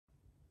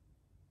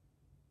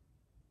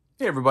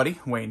Hey everybody,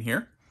 Wayne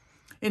here.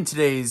 In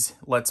today's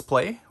Let's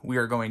Play, we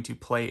are going to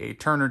play a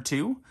turn or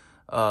two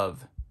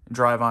of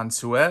Drive on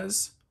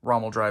Suez,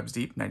 Rommel Drives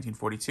Deep,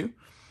 1942.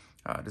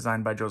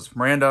 Designed by Joseph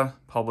Miranda,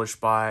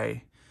 published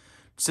by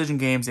Decision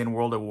Games in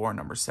World at War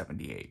number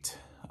 78.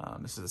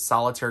 This is a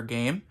solitaire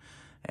game,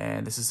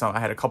 and this is some. I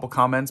had a couple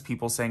comments,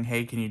 people saying,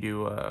 hey, can you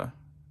do a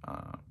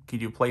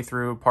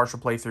playthrough, partial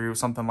playthrough,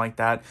 something like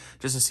that,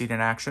 just to see it in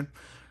action.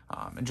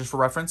 And just for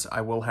reference,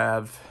 I will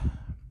have...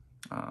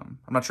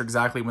 I'm not sure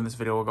exactly when this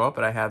video will go up,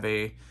 but I have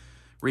a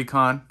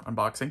recon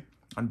unboxing,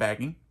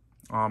 unbagging.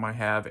 I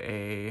have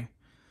a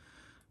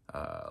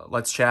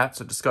Let's Chat,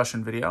 so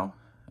discussion video.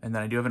 And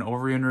then I do have an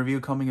overview and review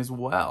coming as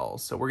well.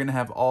 So we're going to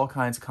have all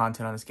kinds of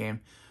content on this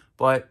game,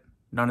 but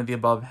none of the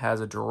above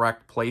has a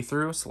direct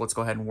playthrough. So let's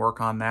go ahead and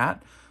work on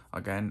that.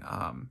 Again,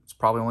 it's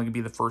probably only going to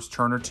be the first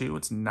turn or two.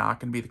 It's not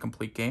going to be the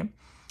complete game.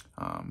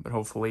 But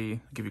hopefully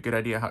give you a good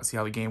idea, see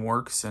how the game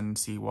works and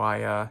see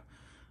why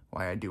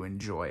I do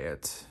enjoy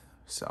it.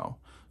 So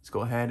let's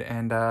go ahead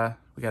and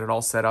we got it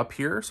all set up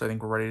here. So I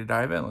think we're ready to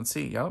dive in. Let's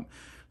see. Yep.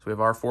 So we have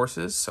our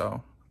forces.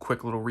 So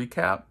quick little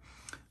recap.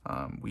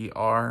 We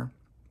are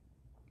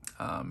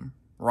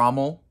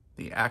Rommel,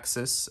 the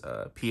Axis,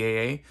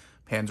 PAA,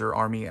 Panzer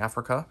Army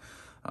Africa.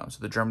 So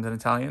the Germans and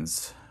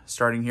Italians.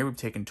 Starting here, we've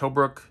taken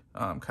Tobruk,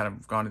 kind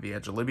of gone to the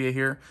edge of Libya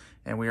here,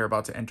 and we are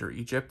about to enter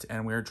Egypt,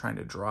 and we are trying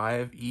to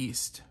drive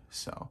east.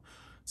 So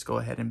let's go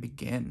ahead and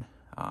begin.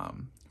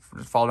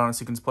 Follow down a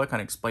sequence play,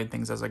 kind of explain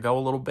things as I go a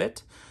little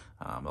bit.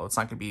 Well, it's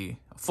not going to be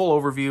a full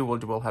overview.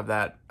 We'll have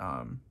that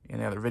in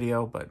the other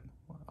video, but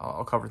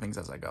I'll cover things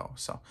as I go.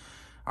 So,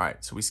 all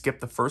right. So we skip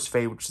the first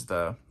phase, which is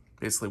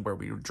basically where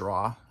we would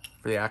draw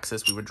for the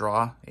Axis. We would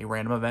draw a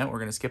random event. We're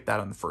going to skip that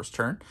on the first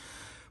turn.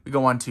 We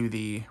go on to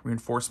the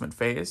reinforcement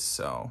phase.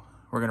 So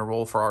we're going to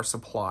roll for our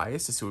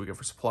supplies to see what we get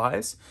for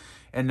supplies.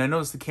 And I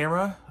noticed the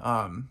camera,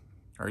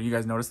 or you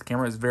guys noticed the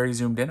camera is very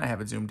zoomed in. I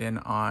have it zoomed in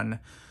on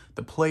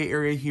the play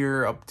area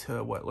here up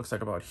to what looks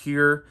like about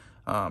here.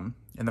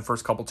 In the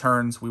first couple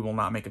turns, we will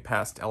not make it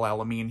past El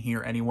Alamein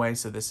here anyway,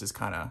 so this is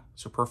kind of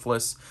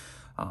superfluous.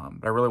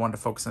 But I really wanted to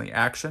focus on the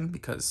action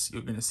because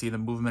you're going to see the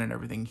movement and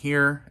everything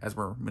here as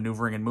we're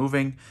maneuvering and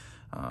moving.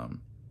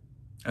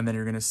 And then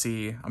you're going to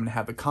see, I'm going to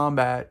have the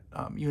combat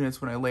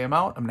units when I lay them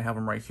out. I'm going to have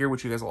them right here,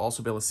 which you guys will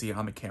also be able to see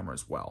on the camera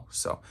as well.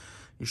 So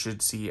you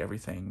should see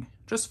everything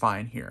just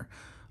fine here.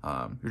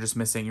 You're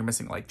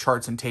missing like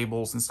charts and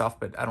tables and stuff,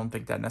 but I don't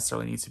think that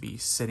necessarily needs to be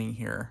sitting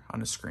here on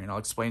the screen. I'll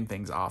explain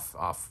things off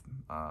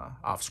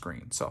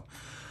screen. So,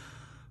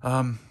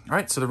 all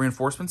right. So the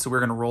reinforcements. So we're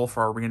going to roll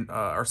for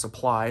our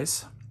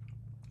supplies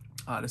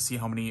to see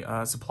how many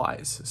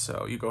supplies.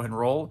 So you go ahead and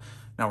roll.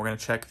 Now we're going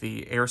to check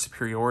the air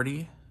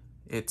superiority.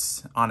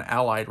 It's on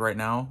Allied right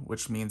now,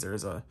 which means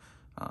there's a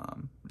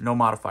no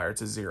modifier.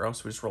 It's a 0,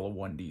 so we just roll a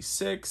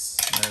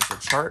 1d6. And there's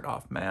a chart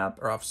off map,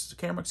 or off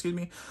camera, excuse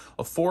me.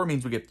 A 4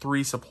 means we get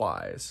 3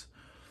 supplies.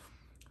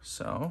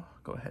 So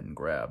go ahead and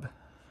grab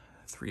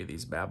 3 of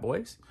these bad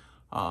boys.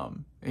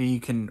 And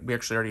we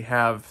actually already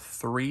have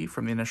 3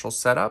 from the initial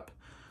setup,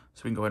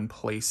 so we can go ahead and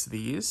place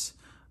these.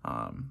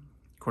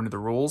 According to the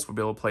rules, we'll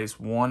be able to place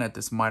 1 at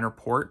this minor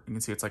port. You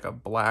can see it's like a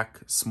black,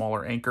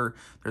 smaller anchor.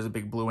 There's a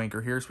big blue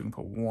anchor here, so we can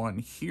put 1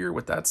 here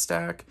with that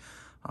stack.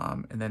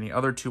 And then the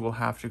other 2 will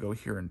have to go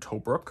here in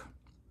Tobruk.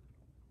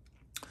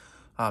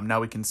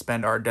 Now we can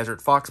spend our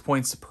Desert Fox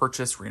points to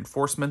purchase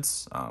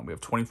reinforcements. We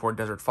have 24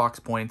 Desert Fox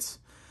points.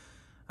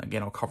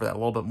 Again, I'll cover that a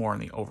little bit more in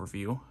the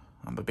overview.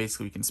 But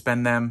basically we can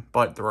spend them,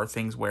 but there are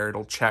things where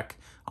it'll check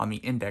on the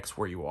index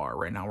where you are.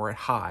 Right now we're at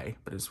high,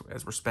 but as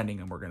we're spending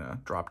them, we're going to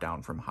drop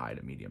down from high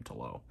to medium to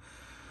low.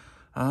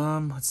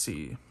 Let's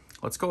see.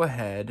 Let's go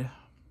ahead.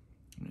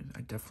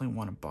 I definitely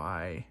want to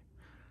buy,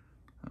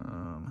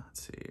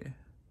 let's see.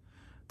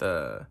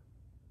 The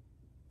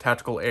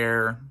tactical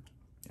air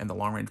and the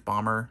long range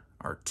bomber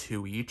are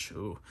 2 each.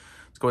 Ooh.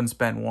 Let's go ahead and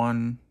spend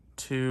 1,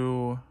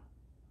 2.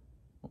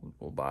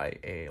 We'll buy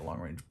a long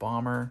range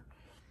bomber.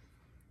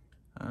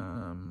 Go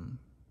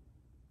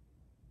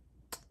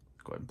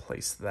ahead and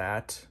place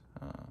that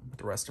with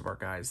the rest of our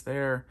guys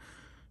there.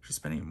 Should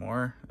spend any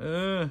more?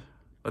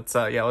 Let's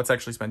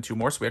actually spend 2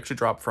 more. So we actually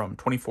dropped from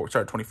 24.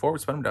 Sorry, 24. We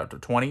spent them down to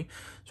 20.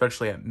 So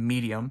actually at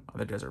medium on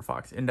the Desert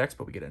Fox index,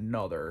 but we get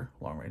another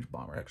long range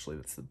bomber. Actually,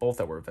 that's both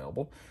that were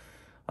available.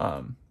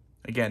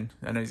 Again,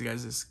 I know you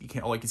guys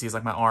all you can see is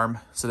like my arm.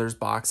 So there's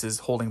boxes,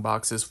 holding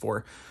boxes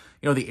for,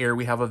 the air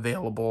we have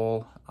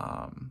available,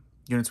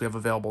 units we have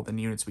available, then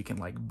units we can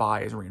like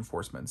buy as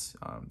reinforcements.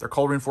 They're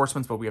called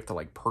reinforcements, but we have to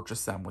like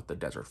purchase them with the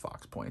Desert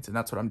Fox points, and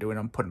that's what I'm doing.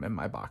 I'm putting them in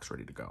my box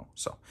ready to go.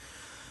 So,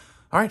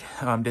 all right,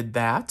 did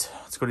that.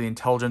 Let's go to the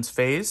intelligence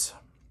phase.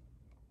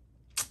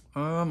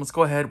 Let's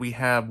go ahead. We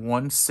have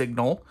 1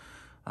 signal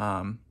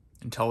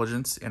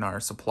intelligence in our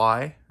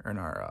supply, or in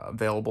our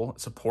available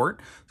support.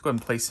 Let's go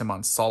ahead and place him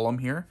on Solemn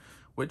here,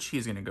 which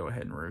he's going to go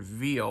ahead and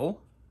reveal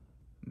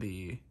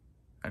the...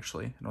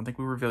 Actually, I don't think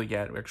we reveal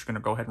yet. We're actually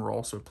going to go ahead and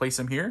roll. So we place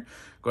him here.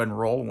 Go ahead and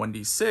roll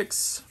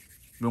 1d6.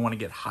 We want to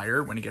get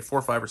higher. When you get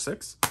 4, 5, or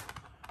 6.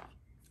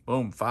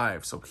 Boom,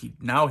 5. So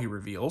now he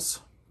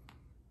reveals.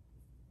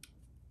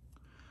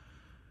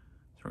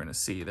 So we're going to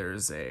see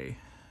there's a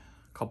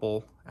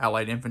couple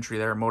allied infantry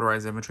there,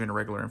 motorized infantry and a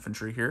regular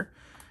infantry here.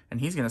 And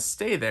he's going to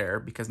stay there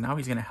because now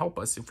he's going to help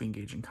us if we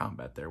engage in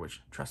combat there,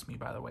 which, trust me,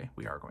 by the way,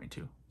 we are going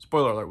to.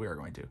 Spoiler alert, we are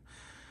going to.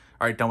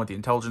 All right, done with the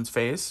intelligence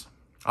phase,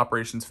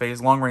 operations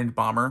phase, long-range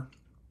bomber,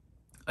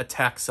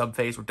 attack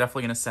sub-phase. We're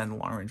definitely going to send a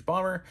long-range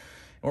bomber. And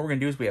what we're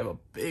going to do is we have a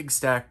big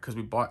stack because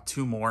we bought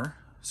 2 more.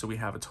 So we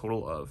have a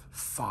total of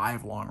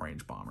 5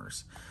 long-range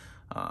bombers.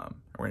 We're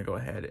going to go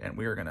ahead and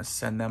we are going to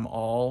send them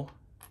all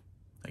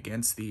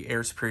against the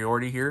air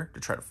superiority here to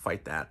try to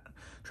fight that,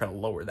 try to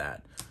lower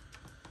that.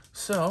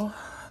 So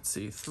let's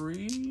see,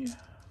 3,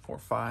 4,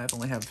 5.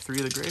 Only have 3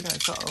 of the grade.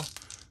 So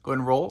go ahead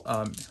and roll.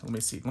 Let me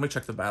see. Let me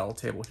check the battle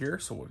table here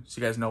so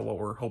you guys know what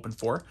we're hoping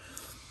for.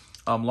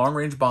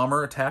 Long-range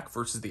bomber attack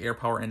versus the air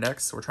power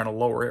index. So we're trying to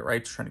lower it,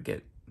 right? Just trying to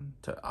get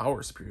to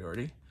our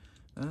superiority.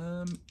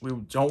 We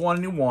don't want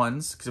any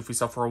 1s because if we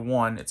suffer a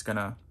 1, it's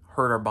gonna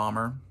hurt our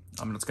bomber.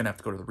 It's gonna have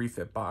to go to the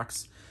refit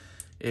box.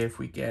 If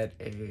we get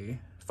a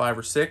 5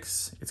 or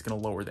 6, it's gonna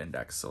lower the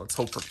index. So let's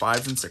hope for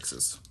 5s and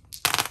 6s.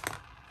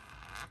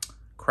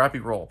 Crappy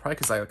roll, probably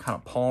because I kind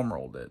of palm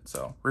rolled it.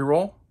 So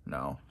reroll?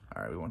 No.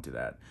 All right, we won't do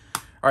that.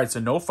 All right, so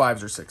no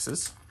 5s or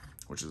 6s,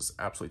 which is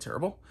absolutely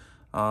terrible.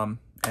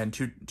 And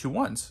two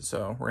 1s.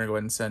 So we're gonna go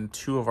ahead and send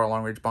 2 of our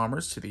long-range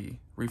bombers to the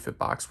refit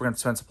box. We're gonna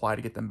spend supply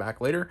to get them back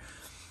later.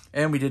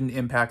 And we didn't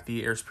impact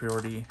the air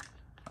superiority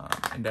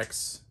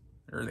index,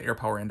 or the air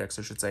power index,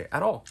 I should say,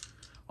 at all.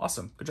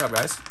 Awesome. Good job,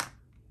 guys.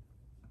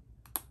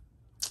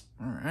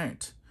 All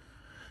right.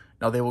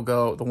 Now they will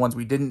go, the ones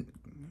we didn't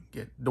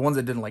get, the ones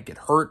that didn't get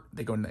hurt,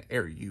 they go in the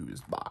air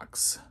used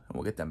box. And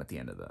we'll get them at the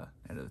end of the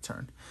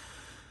turn.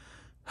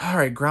 All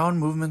right, ground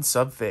movement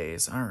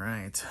sub-phase. All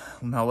right.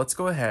 Now let's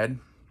go ahead.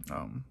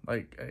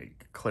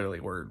 Clearly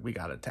we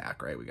got to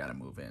attack, right? We got to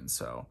move in.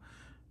 So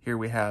here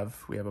we have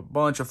a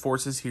bunch of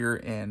forces here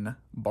in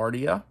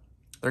Bardia.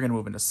 They're going to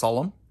move into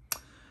Solemn.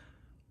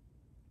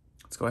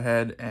 Let's go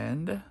ahead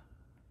and...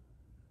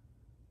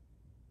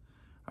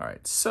 All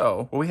right,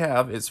 so what we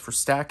have is for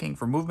stacking,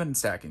 for movement and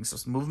stacking. So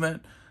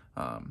movement,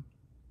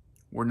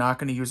 we're not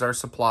going to use our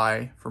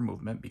supply for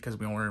movement because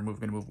we only are going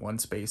to move 1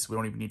 space. We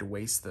don't even need to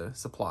waste the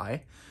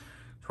supply.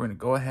 So we're going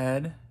to go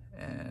ahead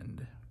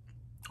and...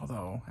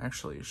 Although,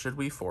 actually, should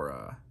we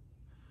so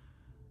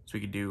we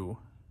could do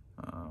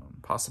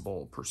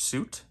possible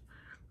pursuit?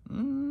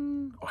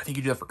 I think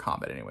you do that for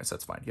combat anyway, so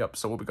that's fine. Yep,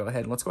 so we'll go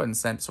ahead and let's go ahead and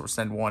send, so we'll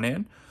send 1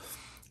 in.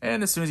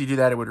 And as soon as you do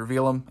that, it would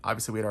reveal them.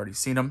 Obviously, we had already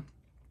seen them.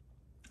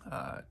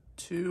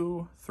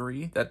 2,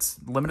 3, that's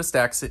limited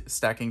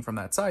stacking from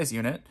that size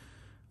unit.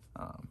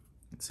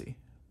 Let's see,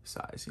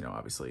 size,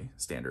 obviously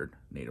standard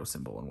NATO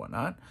symbol and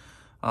whatnot.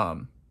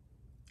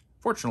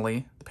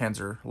 Fortunately, the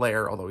Panzer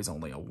Layer, although he's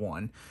only a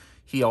 1,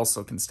 he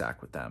also can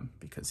stack with them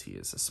because he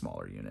is a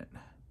smaller unit.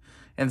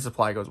 And the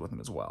supply goes with him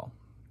as well.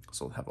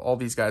 So we'll have all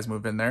these guys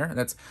move in there.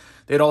 And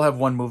they'd all have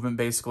 1 movement,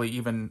 basically,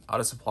 even out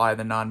of supply,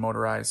 the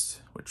non-motorized,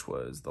 which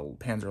was the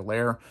Panzer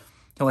Layer.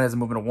 He only has a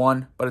movement of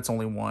 1, but it's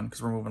only 1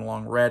 because we're moving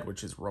along red,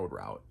 which is road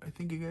route. I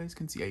think you guys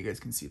can see, yeah, you guys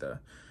can see the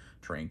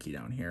terrain key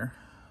down here.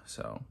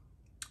 So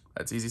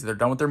that's easy. So they're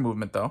done with their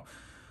movement, though.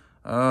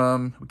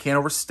 We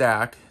can't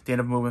overstack. At the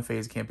end of movement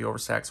phase, it can't be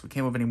overstacked, so we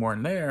can't move any more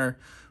in there.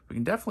 We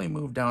can definitely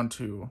move down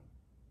to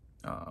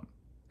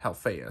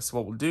Halfaya. So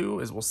what we'll do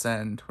is we'll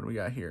send, what do we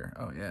got here?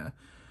 Oh, yeah. We'll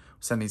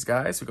send these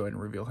guys. So go ahead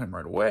and reveal him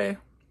right away.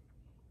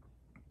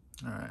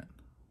 All right.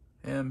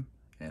 Him,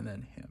 and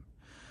then him.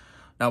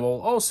 Now, what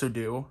we'll also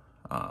do,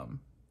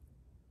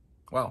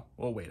 well,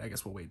 we'll wait. I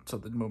guess we'll wait until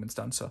the movement's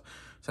done. So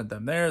send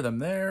them there, them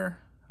there.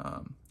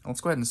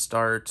 Let's go ahead and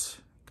start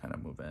kind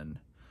of moving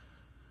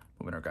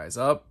our guys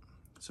up.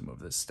 So move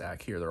this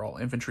stack here. They're all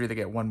infantry. They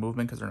get 1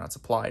 movement because they're not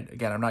supplied.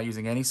 Again, I'm not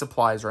using any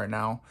supplies right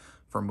now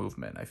for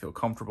movement. I feel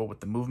comfortable with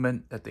the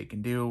movement that they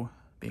can do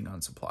being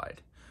unsupplied.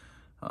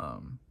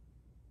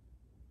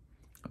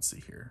 Let's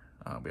see here.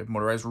 We have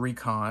motorized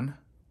recon,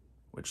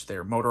 which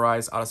they're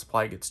motorized. Out of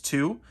supply gets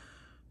 2.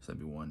 So that'd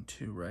be 1,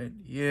 2, right?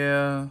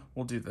 Yeah,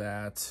 we'll do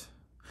that.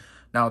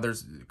 Now,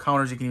 there's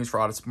counters you can use for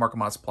mark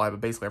them out of supply,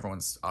 but basically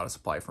everyone's out of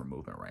supply for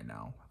movement right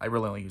now. I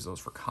really only use those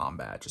for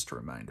combat, just a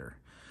reminder.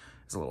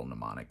 It's a little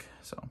mnemonic.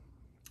 So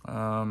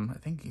I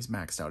think he's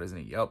maxed out, isn't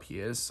he? Yep, he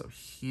is. So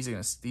these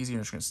units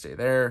are going to stay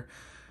there.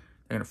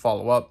 They're going to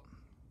follow up.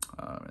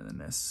 And then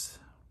this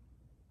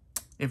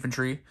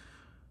infantry,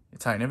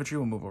 Italian infantry,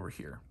 will move over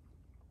here.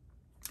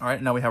 All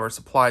right, now we have our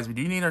supplies. We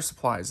do need our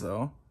supplies,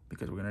 though,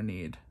 because we're going to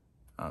need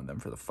them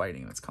for the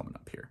fighting that's coming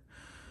up here.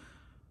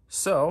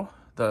 So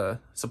the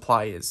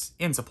supply is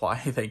in supply,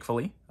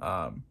 thankfully,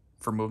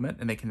 for movement,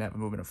 and they can have a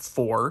movement of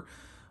 4,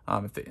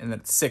 and then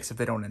it's 6 if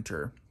they don't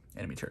enter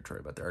enemy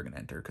territory, but they're going to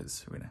enter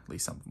because we're going to, at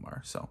least some of them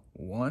are. So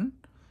 1,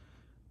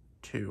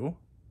 2,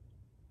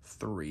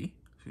 3. So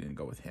you're going to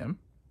go with him.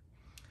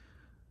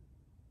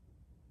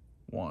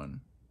 1,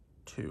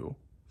 2,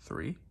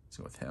 3. Let's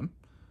go with him.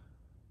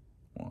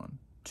 1,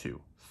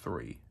 2,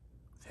 3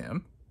 with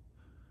him.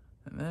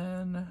 And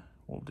then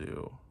we'll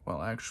do,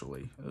 well,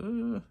 actually,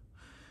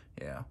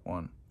 yeah,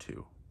 1,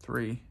 2,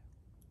 3.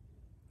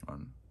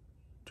 1,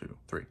 2,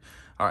 3.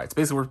 All right, so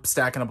basically we're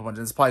stacking up a bunch.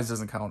 And supplies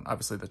doesn't count.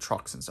 Obviously, the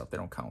trucks and stuff, they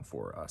don't count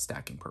for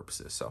stacking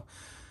purposes. So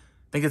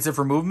I think that's it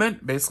for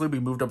movement. Basically, we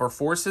moved up our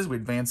forces. We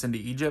advanced into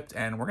Egypt,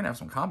 and we're going to have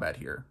some combat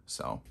here.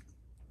 So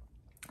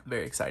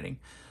very exciting.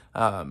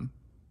 Yeah,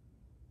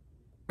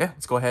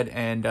 let's go ahead.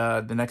 And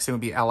the next thing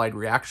would be Allied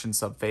reaction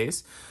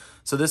subphase.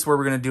 So this is where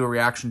we're going to do a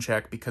reaction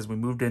check because we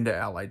moved into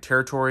Allied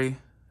territory.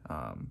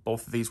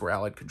 Both of these were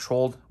Allied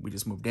controlled. We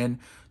just moved in.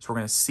 So we're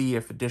going to see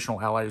if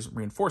additional Allied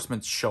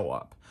reinforcements show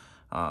up.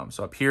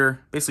 So up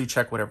here, basically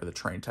check whatever the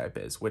terrain type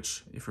is,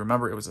 which if you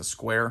remember, it was a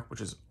square,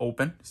 which is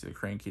open. See the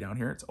crane key down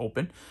here? It's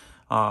open.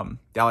 The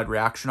Allied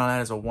reaction on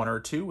that is a 1 or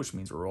 2, which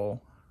means we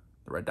roll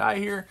the red die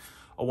here.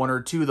 A 1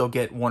 or 2, they'll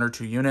get 1 or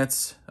 2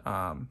 units.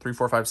 3,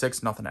 4, 5,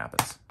 6, nothing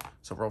happens.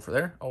 So roll for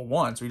there. Oh,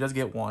 1, so he does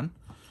get 1.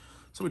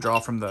 So we draw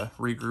from the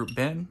regroup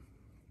bin,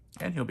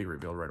 and he'll be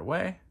revealed right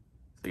away.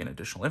 So get an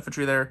additional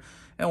infantry there,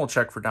 and we'll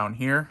check for down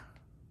here.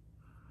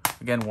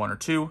 Again, 1 or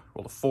 2,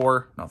 roll a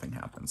 4, nothing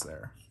happens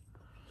there.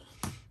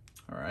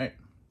 All right.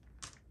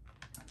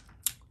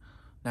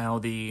 Now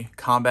the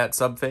combat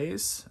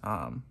subphase.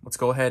 Let's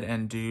go ahead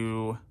and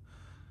do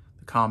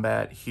the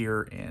combat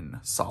here in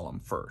Solemn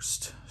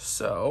first.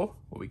 So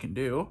what we can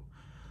do,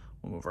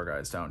 we'll move our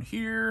guys down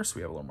here so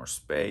we have a little more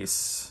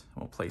space.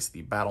 We'll place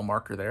the battle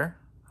marker there.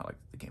 I like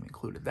that the game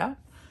included that.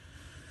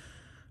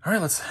 All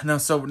right,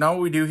 so now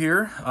what we do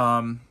here,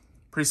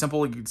 pretty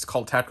simple. It's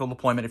called tactical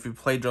deployment. If you've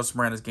played Joseph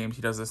Miranda's games,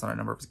 he does this on a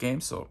number of his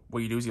games. So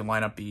what you do is you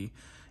line up the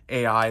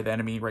AI, the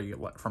enemy, right,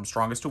 from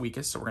strongest to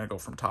weakest. So we're going to go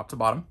from top to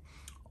bottom.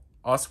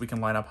 Us, we can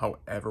line up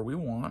however we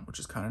want, which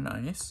is kind of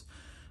nice.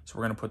 So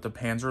we're going to put the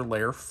Panzer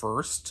layer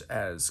first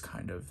as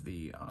kind of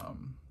the,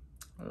 I'm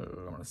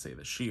going to say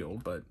the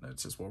shield, but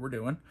that's just what we're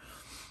doing.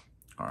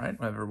 All right,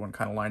 we have everyone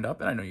kind of lined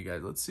up. And I know you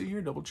guys, let's see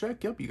here, double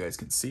check. Yep, you guys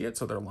can see it.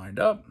 So they're lined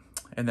up.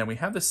 And then we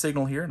have the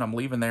signal here, and I'm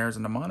leaving there as a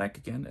mnemonic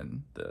again.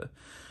 And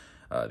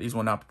these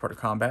will not be part of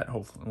combat,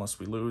 hopefully, unless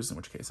we lose, in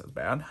which case that's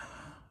bad.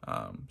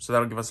 So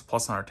that'll give us a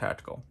plus on our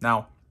tactical.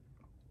 Now,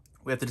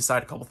 we have to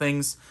decide a couple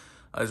things.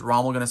 Is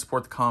Rommel going to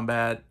support the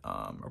combat?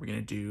 Are we going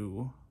to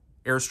do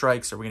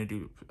airstrikes? Are we going to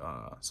do,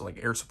 so like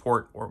air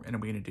support? And are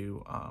we going to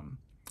do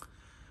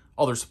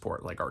other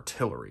support, like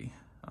artillery?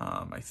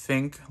 I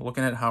think,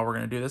 looking at how we're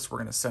going to do this, we're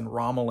going to send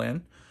Rommel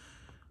in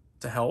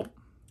to help.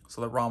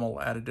 So that Rommel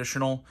will add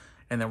additional.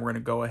 And then we're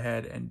going to go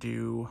ahead and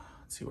do,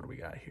 let's see, what do we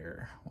got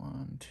here?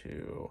 1,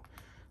 2,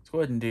 let's go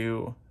ahead and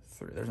do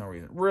 3. There's no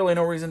reason, really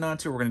no reason not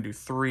to. We're going to do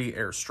 3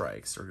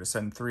 airstrikes. We're going to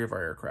send 3 of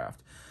our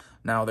aircraft.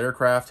 Now, the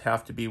aircraft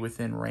have to be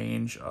within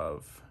range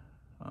of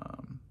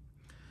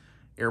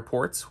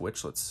airports,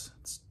 which let's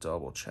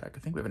double check. I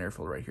think we have an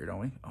airfield right here, don't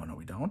we? Oh, no,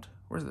 we don't.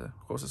 Where's the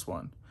closest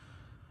one?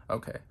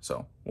 Okay,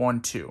 so 1,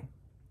 2.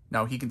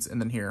 Now he can,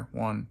 and then here,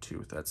 1,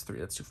 2, that's 3.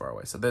 That's too far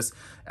away. So this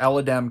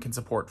Aladem can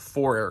support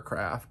 4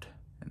 aircraft.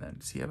 And then,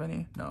 does he have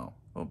any? No.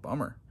 Oh,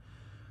 bummer.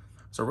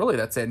 So really,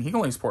 that's it. And he can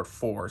only support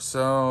 4.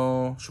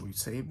 So should we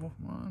save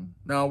 1?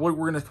 No, we're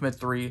going to commit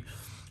 3.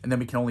 And then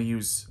we can only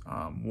use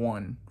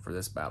 1 for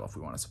this battle if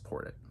we want to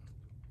support it.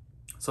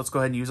 So let's go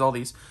ahead and use all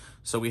these.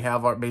 So we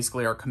have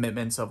basically our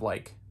commitments of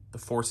like the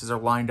forces are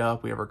lined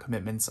up. We have our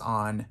commitments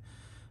on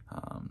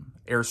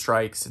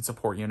airstrikes and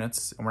support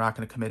units. And we're not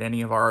going to commit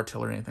any of our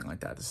artillery or anything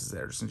like that. This is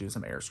there. Just going to do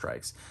some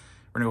airstrikes.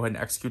 We're going to go ahead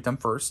and execute them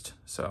first.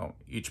 So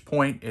each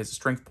point is a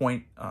strength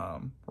point.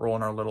 Roll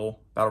in our little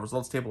battle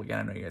results table. Again,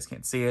 I know you guys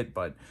can't see it,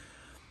 but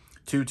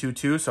 2, 2,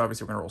 2. So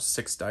obviously we're going to roll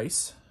 6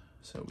 dice.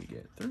 So we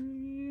get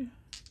 3,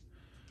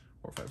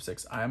 4, 5,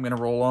 6. I'm going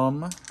to roll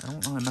them. I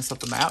don't want to mess up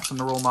the map, so I'm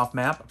going to roll them off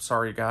map. I'm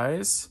sorry,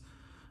 guys.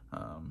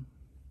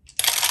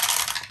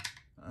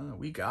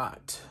 We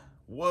got,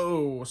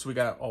 whoa. So we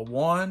got a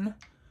 1,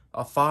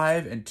 a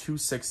 5, and 2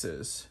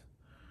 6s.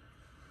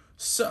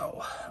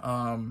 So,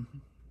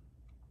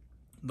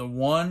 the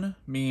 1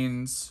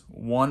 means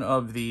one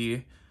of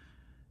the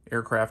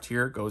aircraft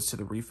here goes to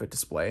the refit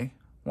display.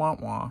 Wah,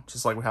 wah.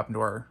 Just like what happened to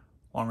our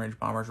long-range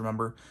bombers,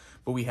 remember?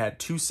 But we had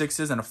 2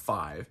 6s and a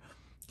 5.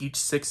 Each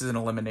 6 is an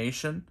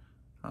elimination.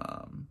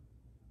 And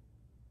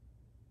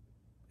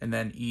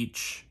then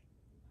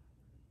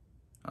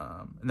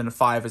and then a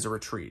 5 is a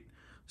retreat.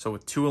 So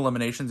with 2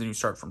 eliminations, and you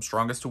start from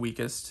strongest to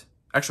weakest.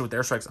 Actually, with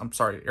airstrikes, I'm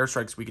sorry,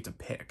 airstrikes we get to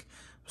pick.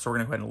 So we're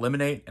going to go ahead and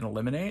eliminate and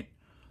eliminate.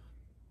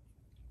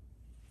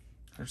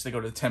 First, they go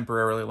to the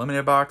temporarily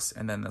eliminated box,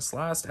 and then this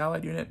last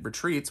allied unit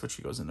retreats,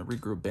 which goes in the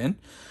regroup bin.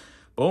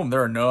 Boom,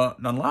 there are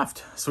none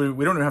left. So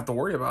we don't even have to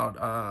worry about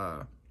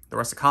the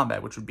rest of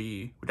combat, which would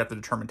be, we'd have to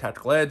determine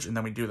tactical edge, and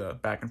then we do the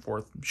back and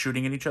forth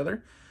shooting at each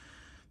other.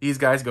 These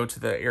guys go to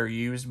the air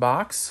used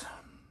box.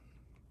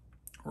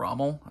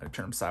 Rommel, I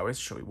turned him sideways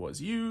to show he was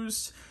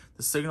used.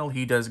 The signal,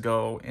 he does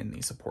go in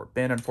the support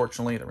bin,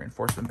 unfortunately, the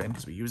reinforcement bin,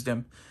 because we used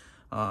him.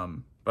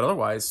 But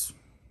otherwise,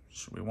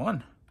 we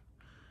won.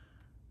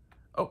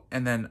 Oh,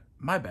 and then,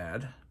 my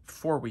bad,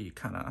 before we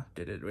kind of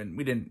did it, and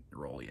we didn't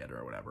roll yet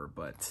or whatever,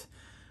 but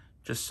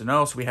just to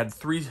know, so we had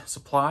 3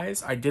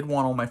 supplies. I did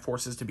want all my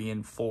forces to be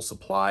in full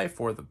supply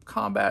for the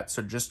combat,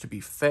 so just to be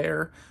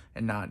fair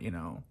and not, you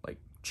know, like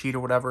cheat or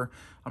whatever.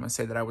 I'm going to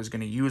say that I was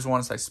going to use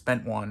one, so I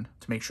spent one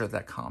to make sure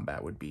that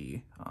combat would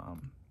be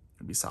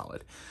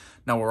solid.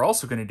 Now, what we're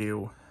also going to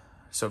do,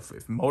 so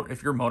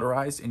if you're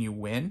motorized and you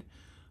win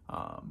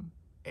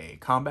a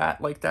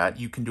combat like that,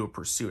 you can do a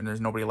pursuit, and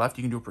there's nobody left.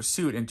 You can do a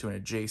pursuit into an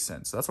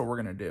adjacent. So that's what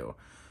we're going to do.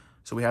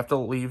 So we have to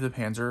leave the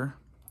Panzer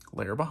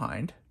layer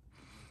behind.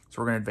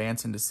 So we're going to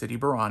advance into City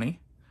Barani.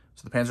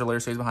 So the Panzer layer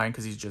stays behind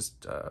because he's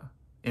just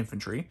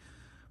infantry.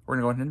 We're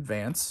going to go ahead and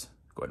advance.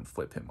 Go ahead and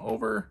flip him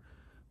over.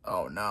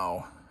 Oh,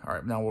 no. All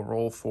right, now we'll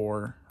roll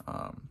for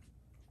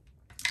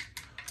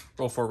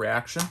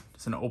reaction.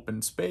 It's an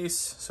open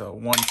space. So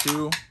 1,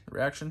 2,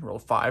 reaction. Roll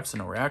 5, so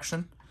no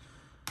reaction.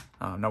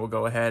 Now we'll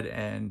go ahead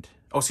and...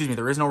 Oh, excuse me.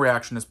 There is no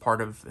reaction as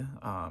part of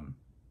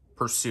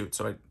pursuit.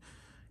 So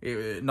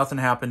nothing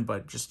happened,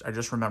 but I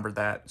just remembered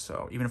that.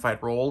 So even if I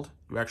had rolled,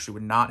 you actually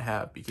would not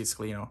have,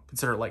 basically, you know,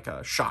 consider it like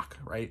a shock,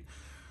 right?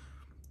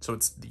 So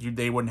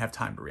they wouldn't have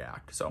time to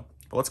react. So,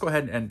 but let's go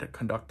ahead and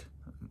conduct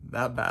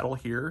that battle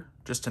here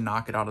just to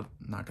knock it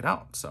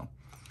out. So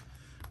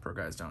put our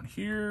guys down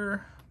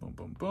here. Boom,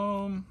 boom,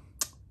 boom.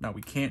 Now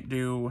we can't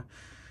do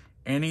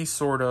any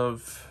sort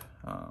of,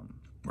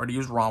 we already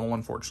used Rommel,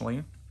 unfortunately.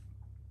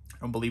 I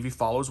don't believe he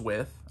follows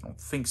with. I don't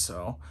think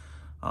so.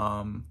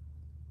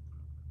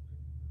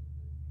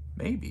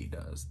 Maybe he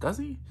does. Does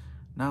he?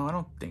 No, I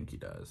don't think he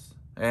does.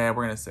 We're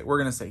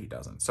gonna say he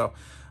doesn't. So,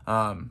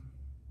 all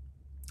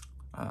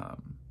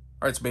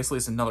right. So basically,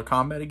 it's another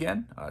combat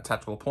again.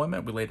 Tactical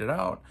deployment. We laid it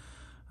out.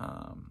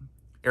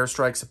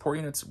 Airstrike support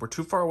units. We're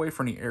too far away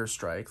for any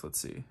airstrike. Let's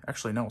see.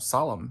 Actually, no.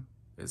 Solemn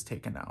is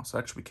taken now. So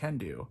actually, we can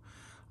do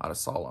out of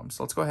Solemn.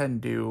 So let's go ahead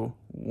and do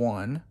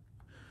 1.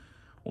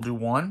 We'll do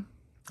 1,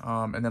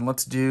 and then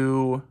let's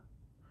do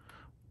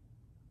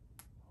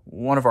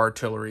 1 of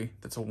artillery.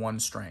 That's a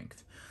 1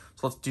 strength.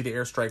 So let's do the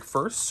airstrike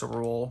first. So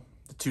roll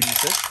the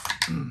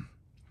 2d6.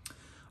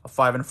 A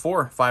 5 and a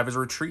 4. 5 is a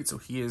retreat, so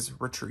he is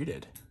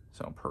retreated.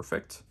 So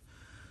perfect.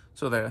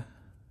 So the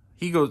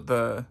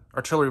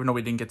artillery, even though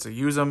we didn't get to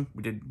use him,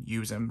 we did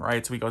use him,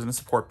 right? So he goes in the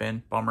support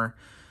bin. Bummer.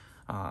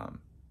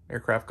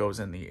 Aircraft goes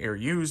in the air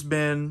use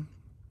bin.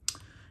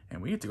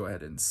 And we get to go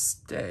ahead and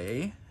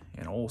stay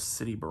in old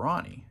City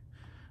Barani.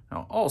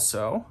 Now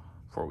also,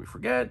 before we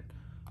forget,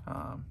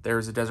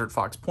 there's a Desert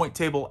Fox point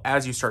table.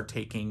 As you start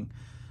taking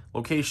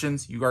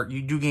locations, you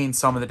do gain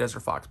some of the Desert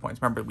Fox points.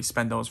 Remember, we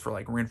spend those for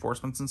like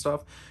reinforcements and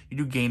stuff. You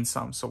do gain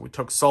some. So we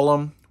took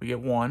Solemn, we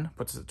get 1,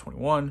 puts us at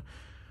 21.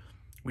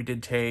 We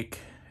did take,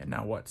 and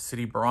now what?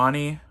 City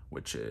Barani,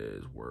 which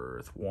is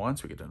worth 1,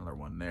 so we get another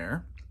 1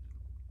 there.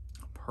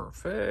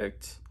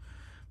 Perfect.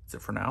 That's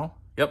it for now.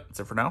 Yep, that's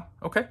it for now.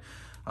 Okay.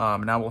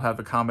 Now we'll have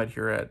the combat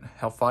here at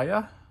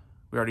Hellfire.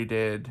 We already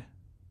did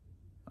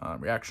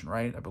reaction,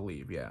 right? I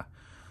believe, yeah.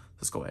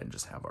 Let's go ahead and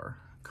just have our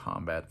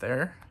combat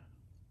there.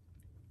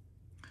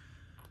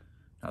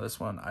 Now this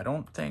one, I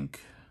don't think,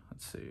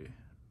 let's see.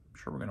 I'm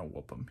sure we're going to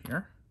whoop them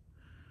here.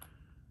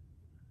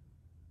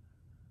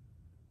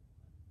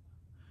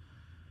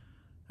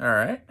 All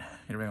right,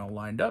 getting all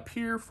lined up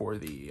here for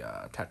the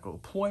tactical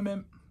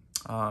deployment.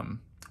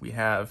 We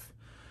have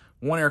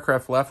 1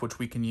 aircraft left, which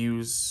we can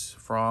use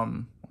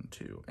from 1,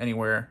 2,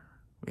 anywhere.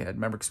 We had,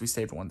 remember, because we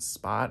saved 1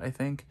 spot, I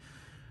think.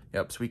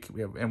 Yep, so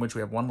we have, in which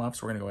we have 1 left,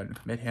 so we're gonna go ahead and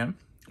commit him.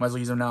 Might as well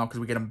use him now because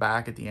we get him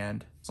back at the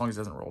end, as long as he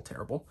doesn't roll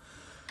terrible.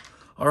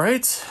 All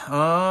right,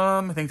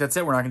 I think that's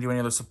it. We're not gonna do any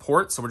other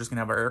support, so we're just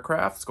gonna have our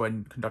aircraft. Let's go ahead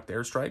and conduct the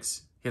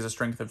airstrikes. He has a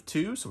strength of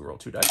 2, so we roll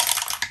 2 dice.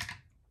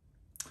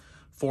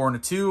 4 and a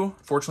 2.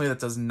 Fortunately, that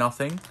does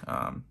nothing.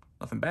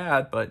 Nothing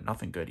bad, but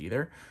nothing good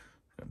either.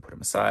 I'm gonna put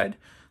him aside.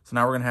 So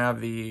now we're gonna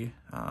have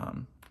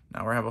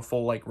a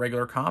full like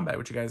regular combat,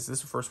 which this is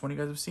the first one you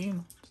guys have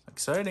seen. It's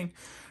exciting.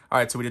 All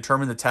right, so we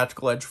determined the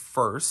tactical edge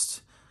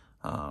first.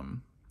 So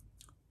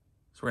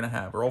we're gonna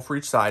have a roll for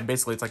each side.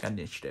 Basically, it's like an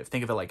initiative.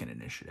 Think of it like an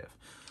initiative.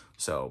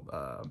 So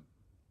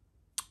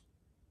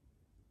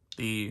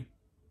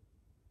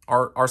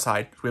our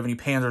side, do we have any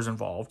panzers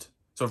involved?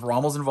 So if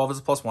Rommel's involved, it's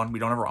a +1. We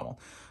don't have Rommel.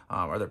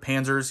 Are there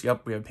panzers?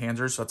 Yep, we have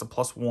panzers, so that's a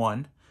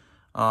 +1.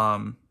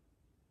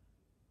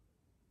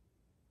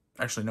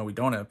 Actually, no, we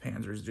don't have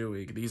panzers, do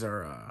we? These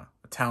are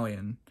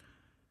Italian,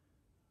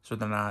 so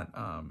they're not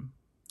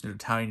they're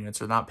Italian units.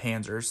 They're not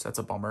panzers. That's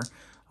a bummer.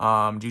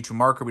 Due to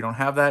marker, we don't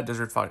have that.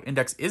 Desert Fox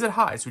index is at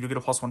high, so we do get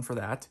a +1 for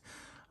that.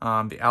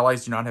 The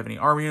Allies do not have any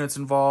army units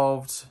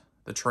involved.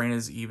 The terrain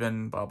is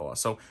even, blah, blah.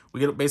 So we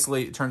get,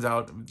 basically, it turns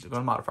out, go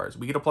to modifiers.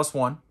 We get a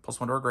 +1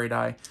 to our gray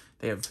die.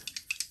 They have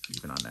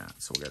even on that.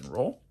 So we'll go ahead and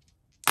roll.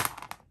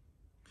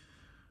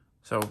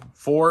 So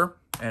 4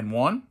 and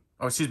 1.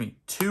 Oh, excuse me,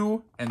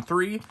 2 and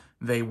 3.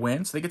 They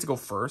win, so they get to go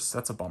first.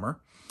 That's a bummer.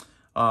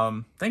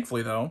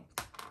 Thankfully, though,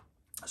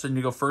 so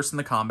you go first in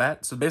the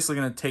combat. So basically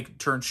going to take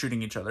turns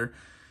shooting each other.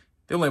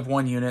 They only have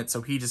 1 unit,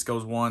 so he just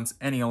goes once,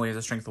 and he only has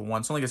a strength of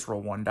 1, so only gets to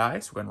roll 1 die.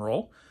 So we're going to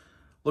roll.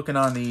 Looking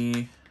on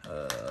the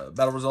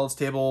battle results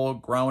table,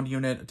 ground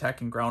unit,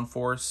 attacking ground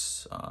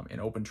force in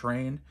open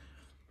terrain.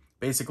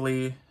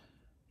 Basically,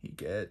 he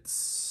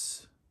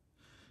gets,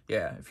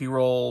 yeah, if he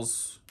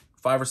rolls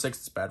 5 or 6,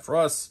 it's bad for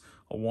us.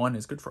 A 1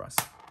 is good for us.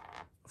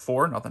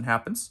 4, nothing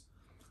happens.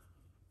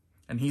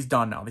 And he's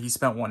done now. He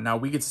spent 1. Now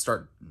we get to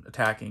start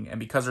attacking. And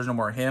because there's no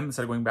more him,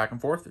 instead of going back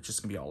and forth, it's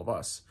just going to be all of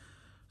us.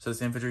 So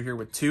this infantry here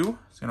with 2. So going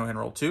to go ahead and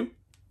roll 2.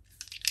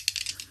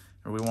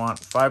 And we want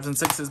 5s and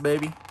 6s,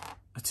 baby.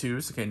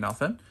 2s. Okay,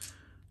 nothing.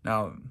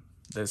 Now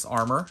this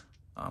armor,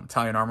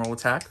 Italian armor will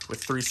attack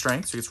with 3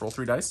 strength. So he gets to roll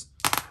 3 dice.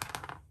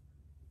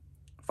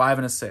 5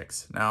 and a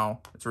 6.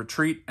 Now it's a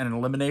retreat and an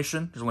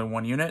elimination. There's only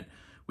 1 unit.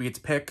 We get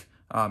to pick,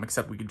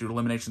 except we can do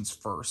eliminations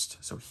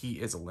first. So he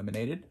is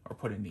eliminated, or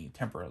put in the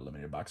temporary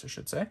eliminated box, I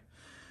should say.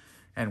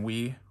 And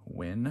we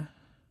win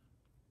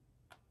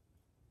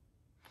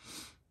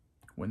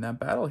that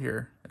battle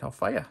here at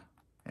Alfaya.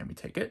 And we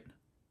take it.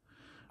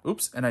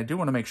 Oops, and I do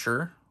want to make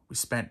sure we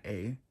spent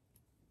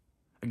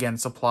again,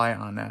 supply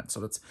on that. So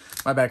that's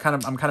my bad.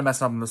 I'm kind of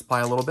messing up on the supply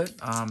a little bit.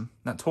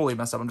 Not totally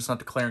messed up. I'm just not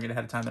declaring it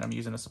ahead of time that I'm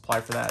using a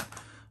supply for that.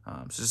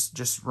 So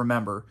just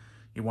remember,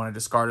 you want to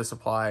discard a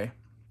supply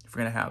if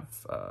you're going to have,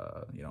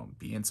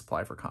 be in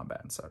supply for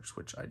combat and such,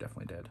 which I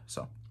definitely did.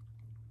 So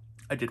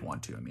I did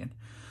want to, All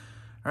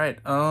right,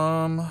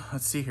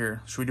 let's see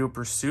here. Should we do a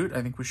pursuit?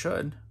 I think we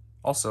should.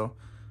 Also,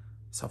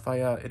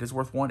 Safaya, it is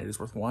worth 1. It is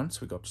worth 1, so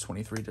we go up to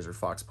 23 Desert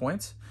Fox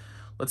points.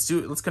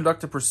 Let's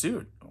conduct a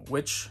pursuit,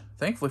 which,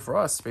 thankfully for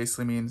us,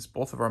 basically means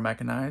both of our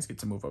mechanized get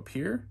to move up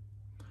here,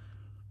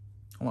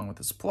 along with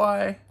the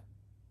supply.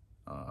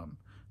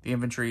 The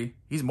infantry,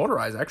 he's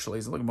motorized, actually.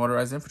 He's like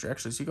motorized infantry,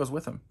 actually, so he goes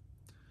with him.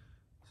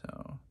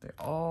 So they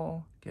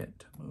all get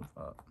to move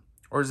up.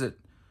 Or is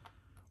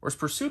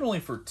pursuit only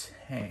for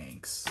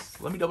tanks?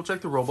 Let me double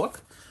check the rulebook.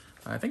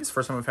 I think it's the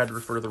first time I've had to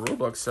refer to the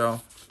rulebook,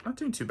 so not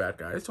doing too bad,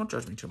 guys. Don't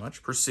judge me too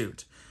much.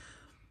 Pursuit.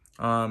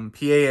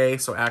 PAA,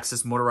 so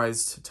Axis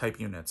motorized type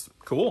units.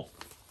 Cool.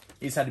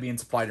 These had to be in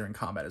supply during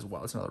combat as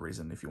well. That's another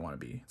reason if you want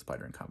to be in supply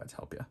during combat to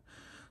help you.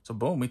 So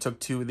boom, we took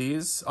 2 of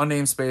these.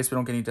 Unnamed space, we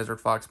don't get any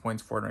Desert Fox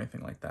points for it or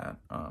anything like that.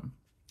 All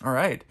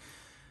right.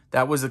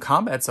 That was the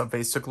combat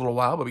subphase. Took a little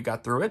while, but we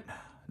got through it.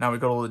 Now we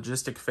go to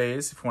logistic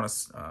phase. If you want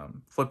to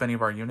flip any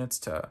of our units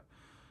to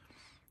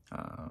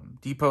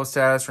depot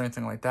status or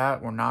anything like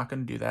that, we're not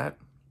going to do that.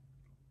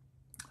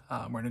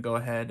 We're going to go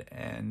ahead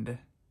and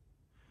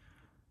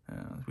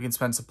we can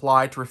spend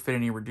supply to refit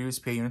any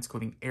reduced pay units,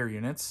 including air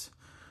units.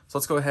 So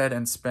let's go ahead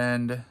and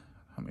spend,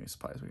 how many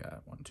supplies we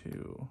got? 1,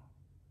 2.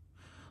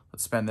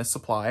 Let's spend this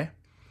supply.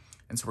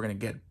 And so we're going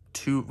to get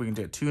 2, we can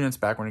get 2 units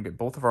back. We're going to get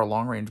both of our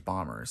long-range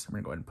bombers. We're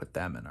going to go ahead and put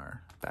them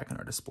back in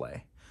our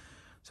display.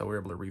 So we're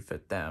able to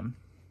refit them.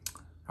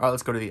 All right,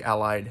 let's go to the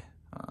Allied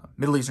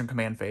Middle Eastern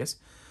Command phase.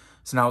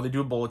 So now they do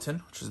a bulletin,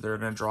 which is they're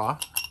going to draw.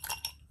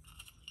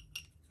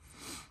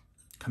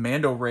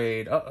 Commando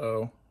raid,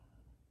 So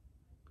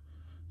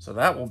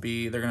that will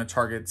be, they're going to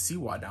target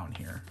Siwa down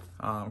here.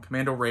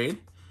 Commando raid.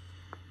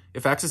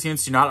 If Axis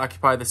units do not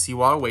occupy the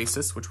Siwa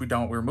Oasis, which we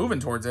don't, we were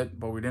moving towards it,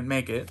 but we didn't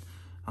make it,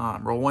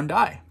 roll 1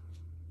 die.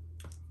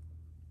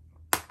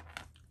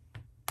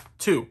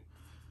 2.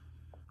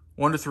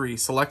 1 to 3.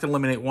 Select and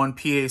eliminate 1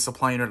 PA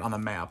supply unit on the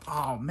map.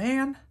 Oh,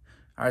 man.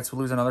 All right, so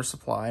we lose another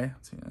supply.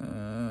 Let's see.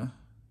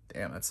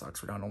 Damn, that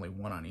sucks. We're down only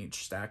 1 on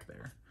each stack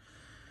there.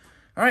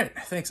 All right,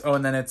 thanks. Oh,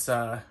 and then it's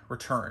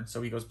return.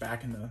 So he goes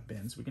back in the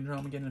bins. We can draw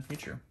him again in the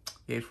future.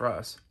 Yay for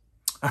us.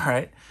 All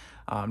right.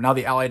 Now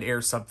the Allied Air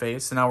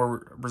subphase. So now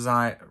we're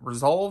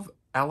resolve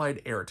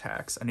Allied air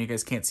attacks. I know you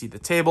guys can't see the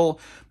table,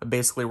 but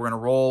basically we're going to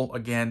roll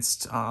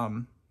against,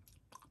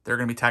 they're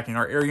going to be attacking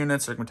our air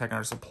units, they're going to be attacking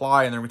our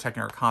supply, and they're going to be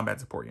attacking our combat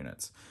support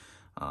units.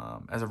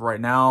 As of right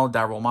now,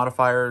 die roll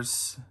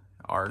modifiers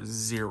are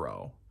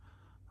 0.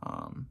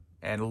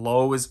 And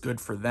low is good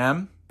for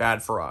them,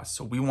 bad for us.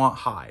 So we want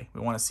high.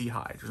 We want to see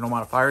high. There's no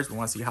modifiers. We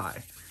want to see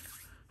high.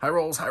 High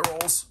rolls, high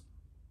rolls.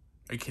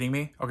 Are you kidding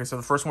me? Okay, so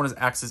the first one is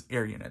Axis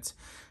air units.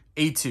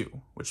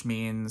 A2, which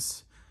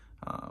means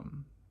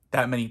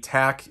that many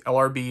TAC,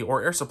 LRB,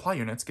 or air supply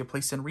units get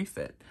placed in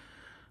refit.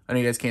 I know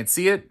you guys can't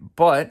see it,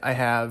 but I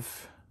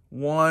have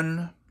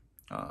 1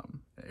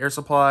 air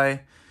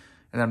supply,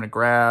 and I'm going to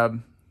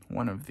grab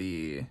one of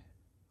the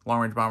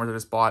long-range bombers I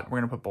just bought. We're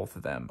going to put both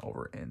of them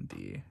over in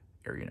the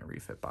air unit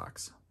refit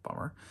box.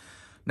 Bummer.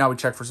 Now we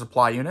check for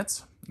supply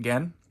units.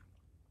 Again,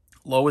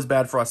 low is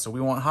bad for us, so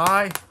we want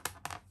high.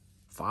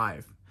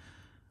 5.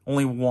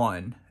 Only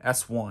 1.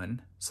 S1.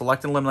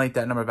 Select and eliminate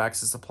that number of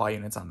Axis supply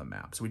units on the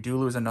map. So we do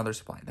lose another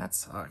supply. That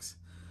sucks.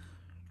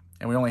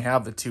 And we only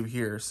have the 2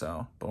 here,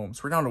 so boom.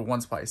 So we're down to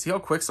 1 supply. See how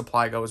quick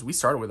supply goes? We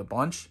started with a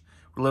bunch.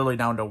 We're literally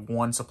down to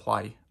 1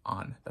 supply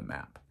on the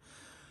map.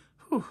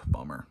 Whew,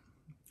 bummer.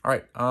 All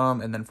right,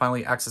 and then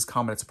finally, Axis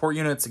combat support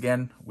units.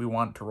 Again, we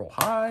want to roll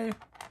high.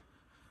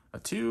 A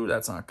 2,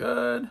 that's not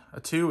good.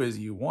 A 2 is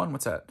U1.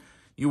 What's that?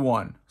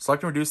 U1.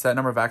 Select and reduce that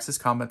number of Axis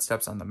combat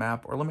steps on the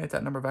map, or eliminate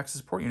that number of Axis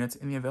support units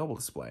in the available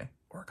display,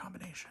 or a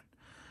combination.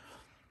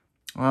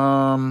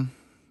 We're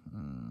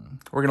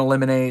gonna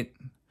eliminate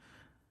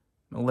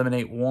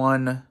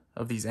 1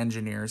 of these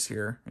engineers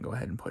here and go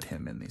ahead and put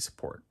him in the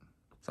support.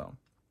 So,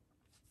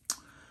 all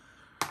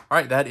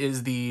right, that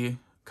is the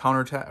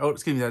counterattack. Oh,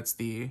 excuse me, that's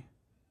the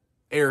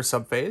air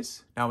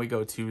subphase. Now we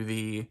go to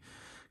the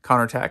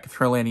Counterattack. If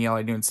currently any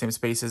allied units same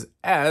spaces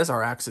as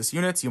our Axis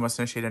units, you must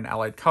initiate an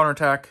allied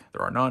counterattack.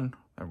 There are none.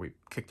 And we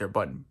kicked their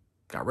butt and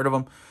got rid of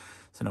them.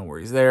 So no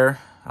worries there.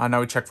 Now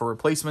we check for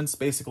replacements.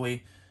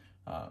 Basically,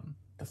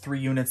 the 3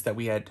 units that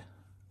we had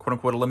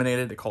quote-unquote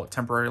eliminated, they call it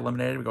temporary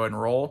eliminated. We go ahead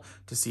and roll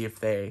to see if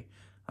they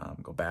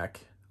go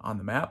back on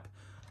the map.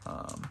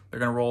 They're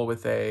going to roll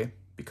with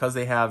because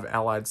they have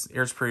allied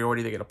air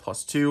superiority, they get a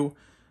 +2.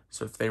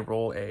 So if they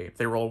roll a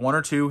 1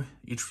 or 2,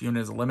 each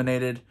unit is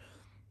eliminated.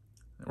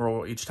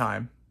 Roll each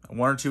time. 1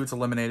 or 2, it's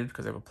eliminated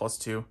because they have a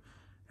 +2.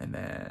 And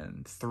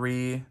then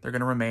 3, they're going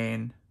to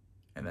remain.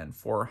 And then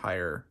 4 or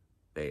higher,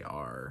 they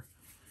are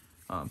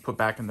put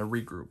back in the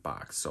regroup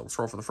box. So let's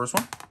roll for the first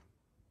one.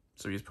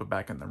 So we just put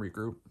back in the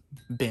regroup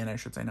bin, I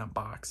should say, not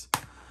box.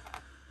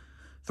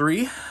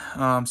 3,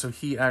 so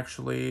he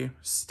actually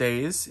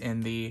stays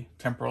in the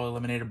temporarily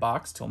eliminated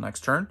box till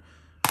next turn.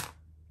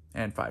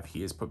 And 5,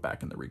 he is put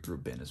back in the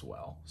regroup bin as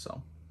well.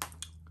 So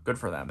good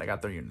for them. They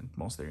got their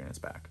most of their units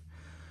back.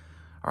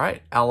 All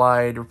right,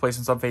 allied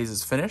replacement subphase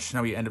is finished.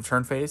 Now we end of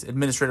turn phase.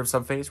 Administrative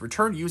subphase,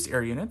 return used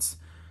air units.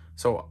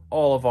 So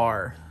all of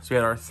so we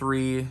had our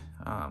 3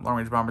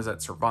 long-range bombers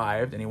that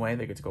survived anyway.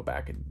 They get to go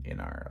back in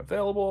our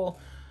available.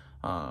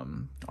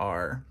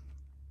 Our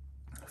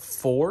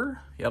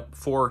 4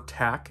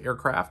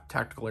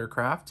 tactical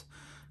aircraft.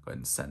 Go ahead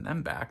and send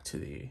them back to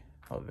the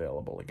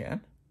available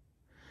again.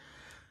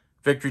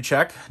 Victory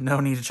check. No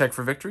need to check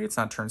for victory. It's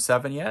not turn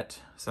 7 yet.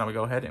 So now we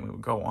go ahead and we will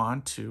go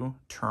on to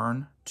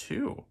turn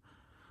 2.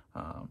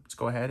 Let's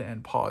go ahead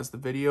and pause the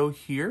video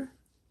here.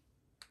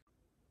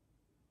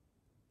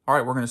 All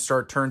right, we're going to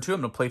start turn 2.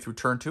 I'm going to play through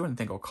turn 2 and I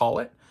think I'll call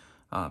it.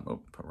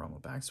 Put Rommel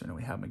back so we know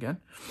we have him again.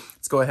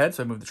 Let's go ahead.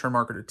 So I moved the turn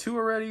marker to 2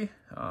 already.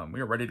 We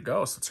are ready to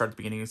go. So let's start at the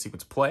beginning of the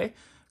sequence play.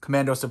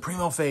 Commando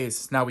Supremo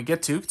phase. Now we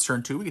get to, it's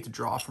turn 2. We get to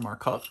draw from our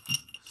cup.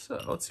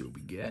 So let's see what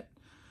we get.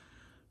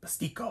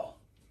 Bastico.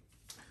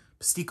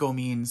 Bastico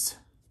means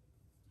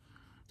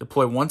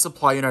deploy 1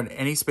 supply unit at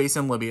any space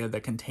in Libya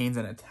that contains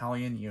an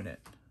Italian unit.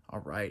 All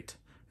right.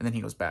 And then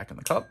he goes back in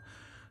the cup.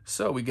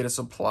 So we get a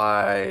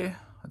supply.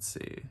 Let's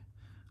see.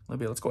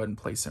 Libya, let's go ahead and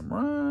place him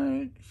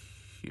right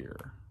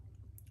here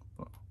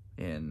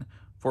in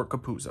Fort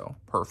Capuzzo.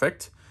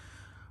 Perfect.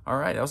 All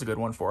right. That was a good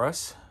one for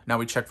us. Now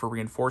we check for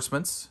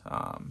reinforcements.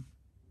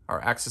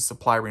 Our Axis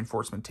supply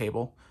reinforcement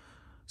table.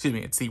 Excuse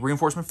me. It's the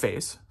reinforcement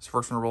phase. So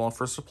first we're going to roll on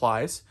first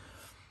supplies.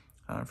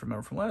 If you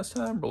remember from last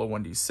time, roll a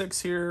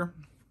 1d6 here.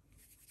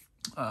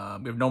 We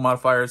have no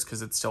modifiers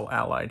because it's still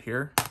allied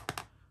here.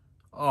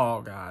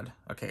 Oh, God.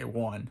 Okay,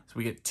 1. So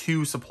we get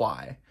 2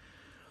 supply.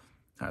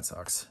 That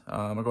sucks.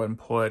 I'm going to go ahead and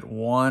put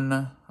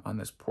 1 on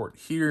this port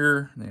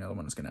here. And the other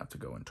one is going to have to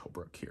go in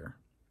Tobruk here.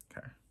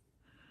 Okay.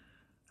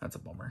 That's a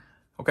bummer.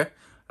 Okay.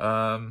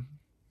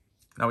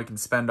 Now we can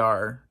spend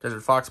our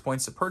Desert Fox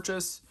points to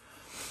purchase.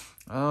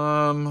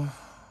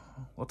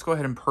 Let's go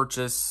ahead and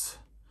purchase...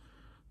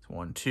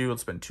 1, 2.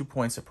 Let's spend 2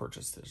 points to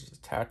purchase. There's a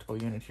tactical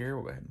unit here.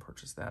 We'll go ahead and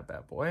purchase that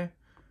bad boy.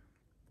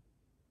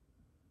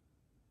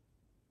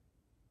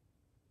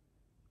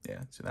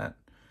 Yeah, see that?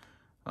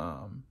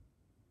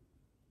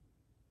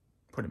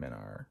 Put him in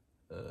our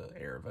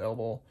air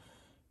available.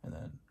 And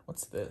then,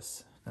 what's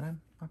this? Did I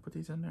not put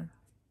these in there?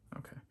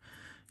 Okay.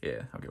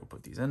 Yeah, okay, we'll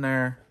put these in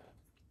there.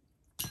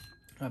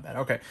 Not bad.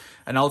 Okay.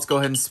 And now let's go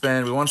ahead and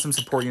spend. We want some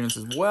support units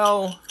as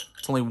well.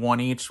 It's only 1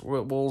 each.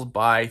 We'll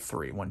buy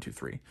 3. 1, 2,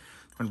 3.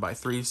 We're going to buy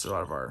 3, so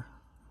out of our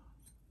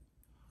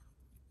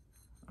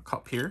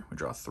cup here, we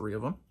draw 3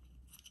 of them.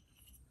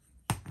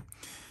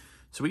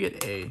 So we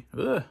get a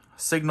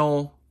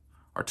signal,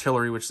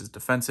 artillery, which is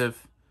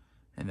defensive,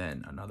 and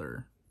then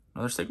another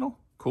signal.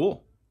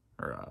 Cool.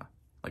 Or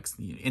like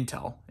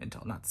intel,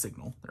 not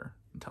signal. They're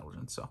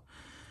intelligence. So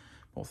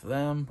both of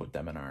them, put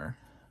them in our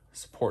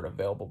support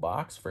available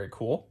box. Very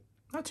cool.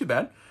 Not too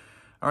bad.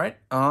 All right.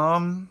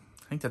 I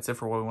think that's it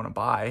for what we want to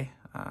buy.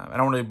 I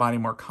don't really buy any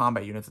more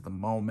combat units at the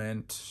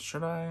moment.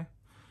 Should I?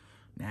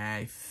 Nah,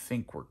 I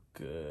think we're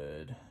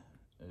good.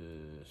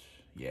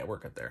 Yeah, we're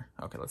good there.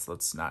 Okay,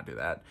 let's not do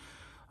that.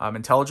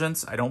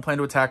 Intelligence. I don't plan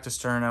to attack this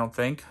turn, I don't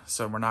think.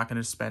 So we're not going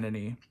to spend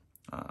any,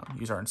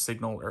 use our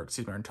signal, or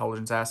excuse me, our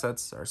intelligence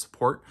assets, our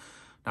support.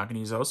 Not going to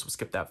use those, so we'll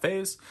skip that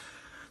phase.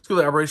 Let's go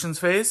to the operations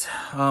phase.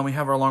 We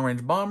have our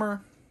long-range bombers.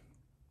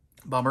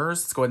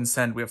 Let's go ahead and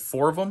send, we have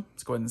 4 of them.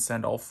 Let's go ahead and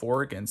send all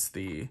 4 against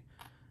the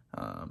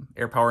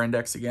air power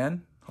index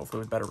again, hopefully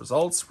with better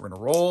results. We're going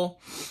to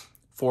roll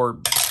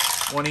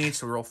 1 each,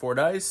 so we roll 4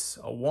 dice,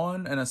 a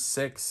 1 and a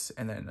 6,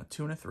 and then a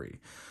 2 and a 3.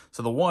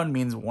 So the 1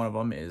 means one of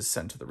them is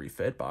sent to the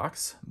refit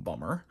box.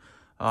 Bummer.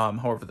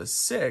 However, the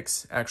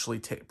 6 actually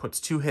puts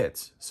 2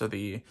 hits, so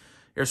the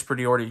air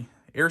superiority,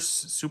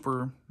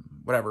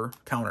 whatever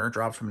counter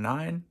drops from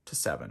 9 to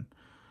 7.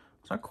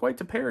 It's not quite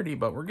to parity,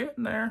 but we're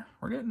getting there.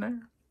 We're getting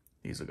there.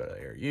 These will go to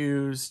air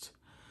used.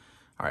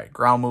 All right,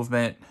 ground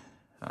movement.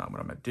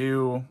 What I'm going to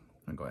do,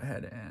 I'm going to go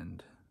ahead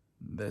and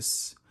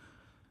this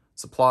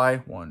supply,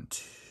 1,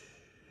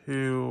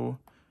 2.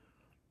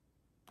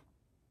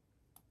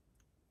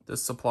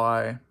 This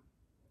supply,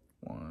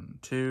 1,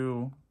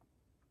 2.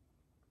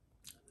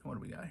 What do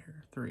we got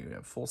here? 3. We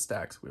have full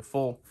stacks. We have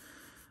full.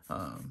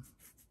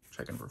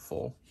 Checking for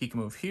full. He can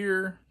move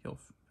here. He'll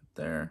fit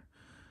there.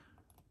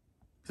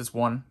 Just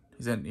 1.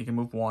 He's in. He can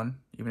move 1,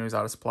 even though he's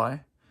out of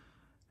supply.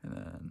 And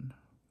then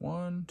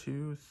 1,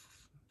 2,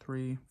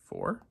 3,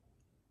 4.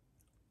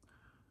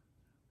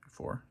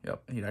 4.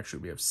 Yep. He'd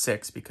actually be of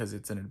 6 because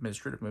it's an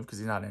administrative move because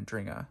he's not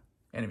entering a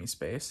enemy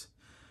space.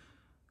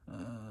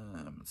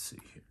 Let's see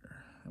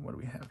here. And what do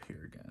we have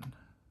here again?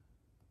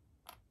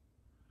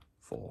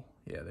 Full.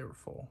 Yeah, they were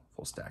full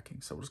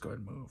stacking. So we'll just go ahead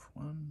and move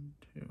 1,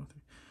 2,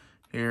 3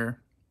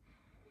 here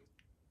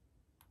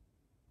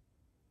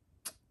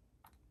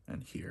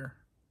and here.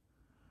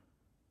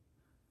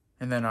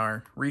 And then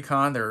our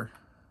recon,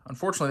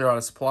 unfortunately they're out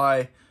of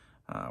supply.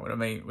 We don't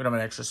have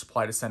an extra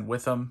supply to send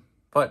with them,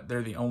 but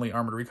they're the only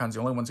armored recons, the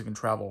only ones who can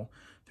travel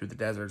through the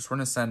desert. So we're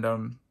gonna send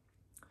them.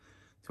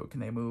 So what can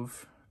they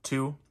move?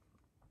 2.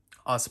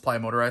 Supply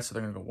motorized, so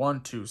they're gonna go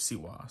 1, 2,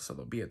 Siwa. So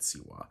they'll be at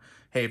Siwa.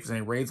 Hey, if there's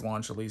any raids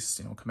launched, at least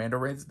commando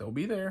raids, they'll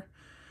be there.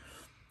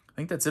 I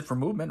think that's it for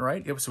movement,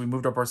 right? Yep. So we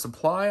moved up our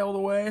supply all the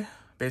way.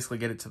 Basically,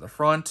 get it to the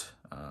front.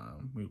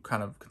 We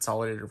kind of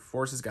consolidated our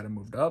forces, got it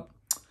moved up.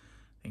 I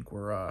think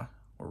we're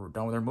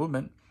done with our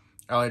movement.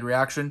 Allied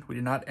reaction. We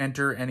did not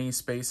enter any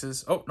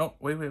spaces. Oh no!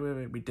 Wait.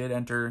 We did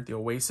enter. The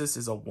Oasis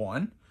is a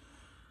 1.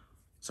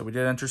 So we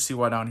did enter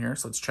Siwa down here.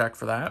 So let's check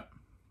for that.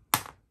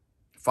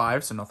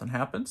 5. So nothing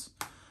happens.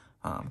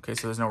 Okay,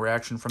 so there's no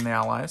reaction from the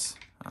allies.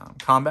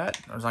 Combat,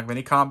 there's not gonna be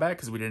any combat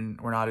because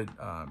we're not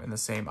occupying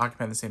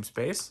the same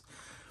space.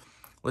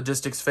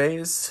 Logistics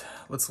phase.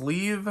 Let's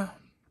leave our.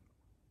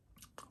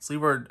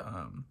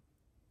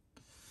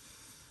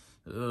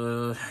 You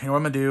know what I'm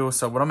gonna do?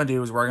 So what I'm gonna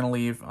do is we're gonna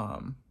leave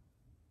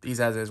these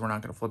as is. We're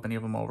not gonna flip any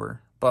of them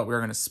over, but we're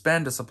gonna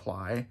spend a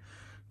supply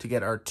to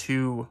get our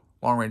 2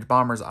 long-range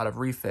bombers out of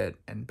refit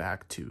and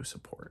back to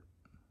support,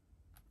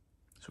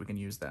 so we can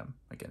use them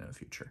again in the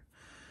future.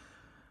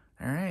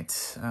 All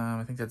right,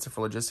 I think that's it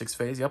for logistics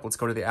phase. Yep, let's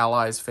go to the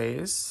allies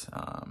phase.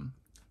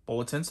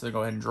 Bulletin, so they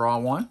go ahead and draw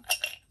 1.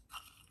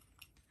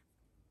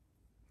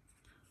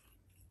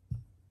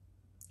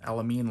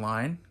 Alamine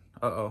line.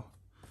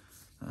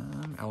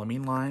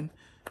 Alamine line.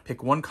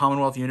 Pick 1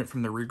 Commonwealth unit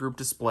from the regroup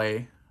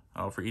display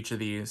for each of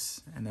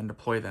these, and then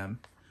deploy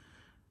them.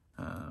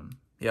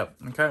 Yep,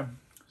 okay.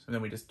 So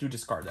then we just do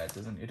discard that.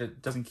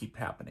 It doesn't keep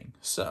happening.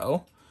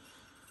 So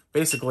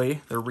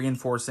basically, they're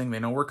reinforcing. They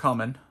know we're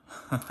coming.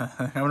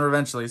 Coming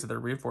eventually, so they're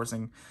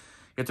reinforcing. You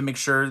have to make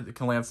sure they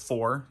can only have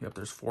 4. Yep,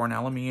 there's 4 in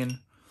Alamine.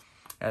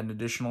 Add an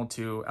additional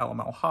to Alam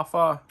al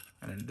Hafa,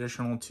 and an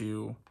additional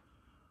to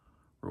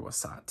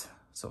Ruwasat.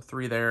 So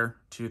 3 there,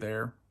 2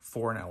 there,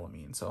 4 in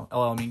Alamine. So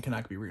Alamine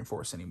cannot be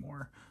reinforced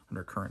anymore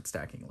under current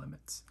stacking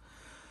limits.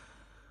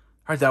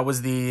 All right, that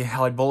was the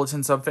Allied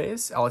Bulletin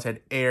subphase.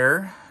 Allied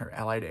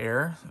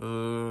Air.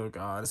 Oh,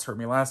 God, this hurt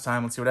me last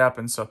time. Let's see what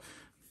happens. So,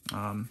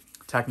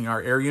 attacking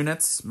our air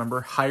units.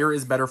 Remember, higher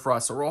is better for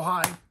us. So roll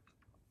high.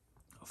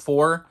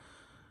 4,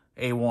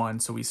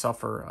 A1. So we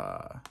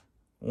suffer.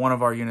 One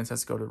of our units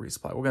has to go to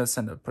resupply. We're going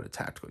to put a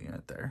tactical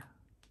unit there.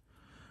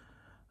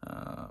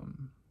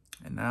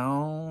 And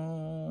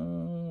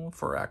now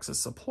for Axis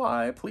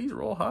supply, please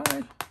roll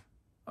high.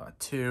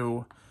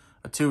 2.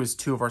 A 2 is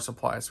 2 of our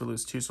supplies. So we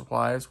lose 2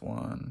 supplies.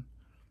 1,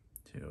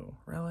 2.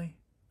 Really?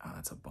 Oh,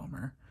 that's a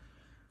bummer.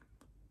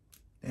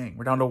 Dang,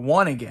 we're down to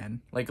 1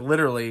 again. Like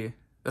literally,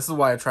 this is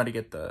why I try to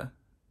get the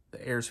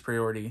air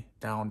superiority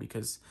down,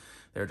 because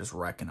they're just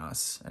wrecking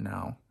us. And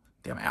now,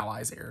 damn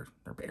allies their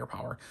air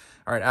power.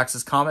 All right,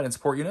 Axis combat and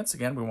support units.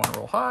 Again, we want to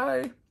roll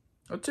high.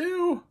 A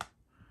 2.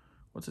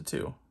 What's a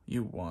 2?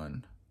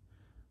 U1.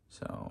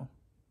 So,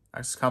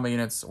 Axis combat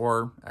units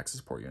or Axis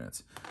support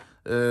units.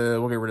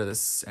 We'll get rid of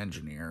this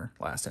engineer,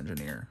 last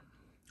engineer.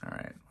 All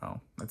right,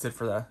 well, that's it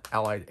for the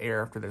Allied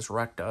air after this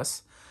wrecked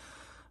us.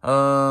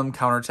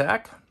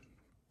 Counterattack.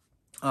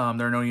 There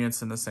are no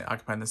units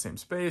occupying the same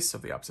space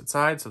of the opposite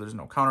side, so there's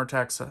no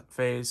counterattack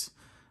phase.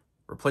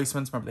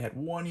 Replacements. Remember, they had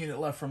 1 unit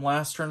left from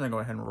last turn. They go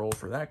ahead and roll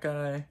for that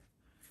guy.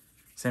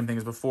 Same thing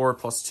as before,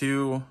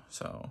 +2.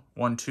 So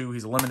 1, 2,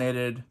 he's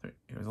eliminated.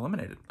 He was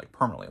eliminated, like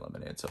permanently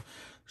eliminated. So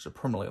there's a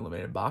permanently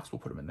eliminated box. We'll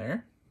put him in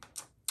there.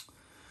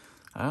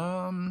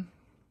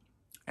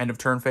 End of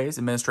turn phase,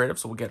 administrative.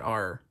 So we'll get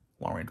our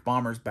long-range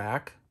bombers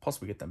back. Plus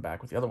we get them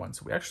back with the other ones.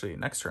 So we actually,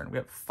 next turn, we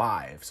have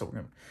 5. So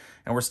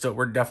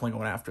we're definitely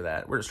going after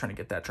that. We're just trying to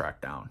get that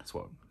track down. That's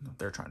what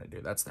they're trying to do.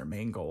 That's their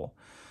main goal.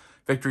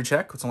 Victory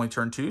check. It's only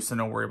turn 2, so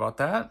don't worry about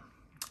that.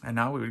 And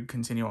now we would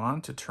continue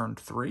on to turn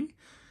 3.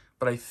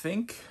 But I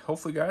think,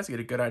 hopefully, guys, you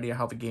get a good idea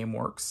how the game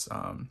works.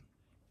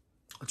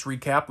 Let's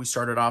recap. We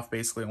started off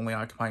basically only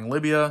occupying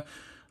Libya.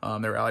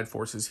 There were allied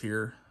forces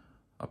here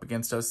up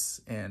against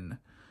us in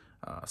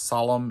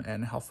Solemn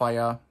and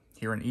Halfaya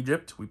here in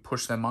Egypt. We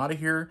pushed them out of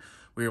here.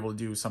 We were able to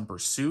do some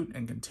pursuit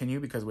and continue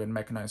because we had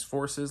mechanized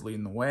forces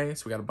leading the way.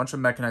 So we got a bunch of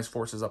mechanized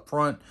forces up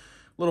front, a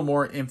little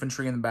more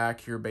infantry in the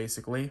back here,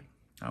 basically.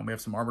 We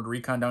have some armored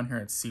recon down here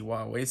at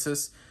Siwa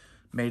Oasis.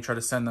 May try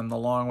to send them the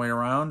long way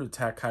around to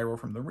attack Cairo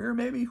from the rear,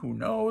 maybe. Who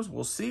knows?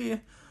 We'll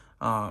see.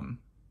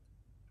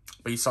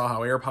 But you saw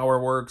how air power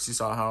works. You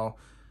saw how,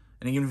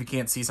 and even if you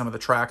can't see some of the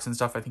tracks and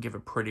stuff, I think you have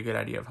a pretty good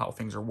idea of how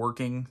things are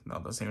working.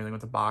 The same thing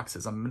with the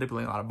boxes. I'm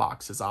manipulating a lot of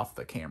boxes off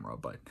the camera,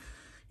 but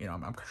you know,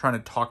 I'm trying to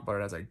talk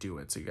about it as I do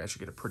it, so you guys should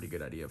get a pretty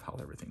good idea of how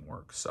everything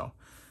works. So,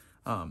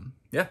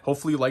 yeah,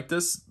 hopefully you like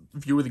this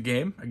view of the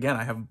game. Again,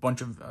 I have a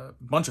bunch of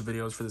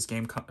videos for this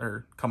game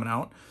coming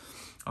out.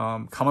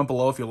 Comment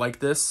below if you like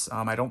this.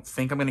 I don't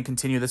think I'm going to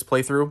continue this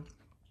playthrough.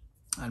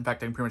 In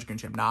fact, I'm pretty much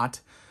guarantee I'm not.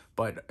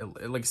 But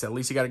like I said, at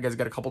least you guys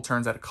got a couple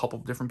turns. I had a couple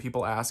different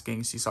people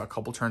asking, so you saw a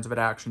couple turns of it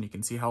action. You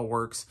can see how it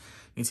works.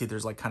 You can see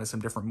there's like kind of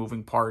some different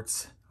moving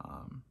parts.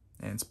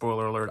 And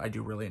spoiler alert, I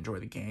do really enjoy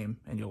the game,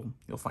 and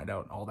you'll find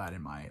out all that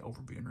in my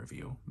overview and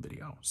review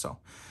video. So, all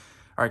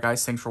right,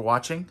 guys, thanks for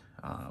watching.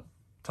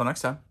 Till next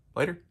time,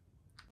 later.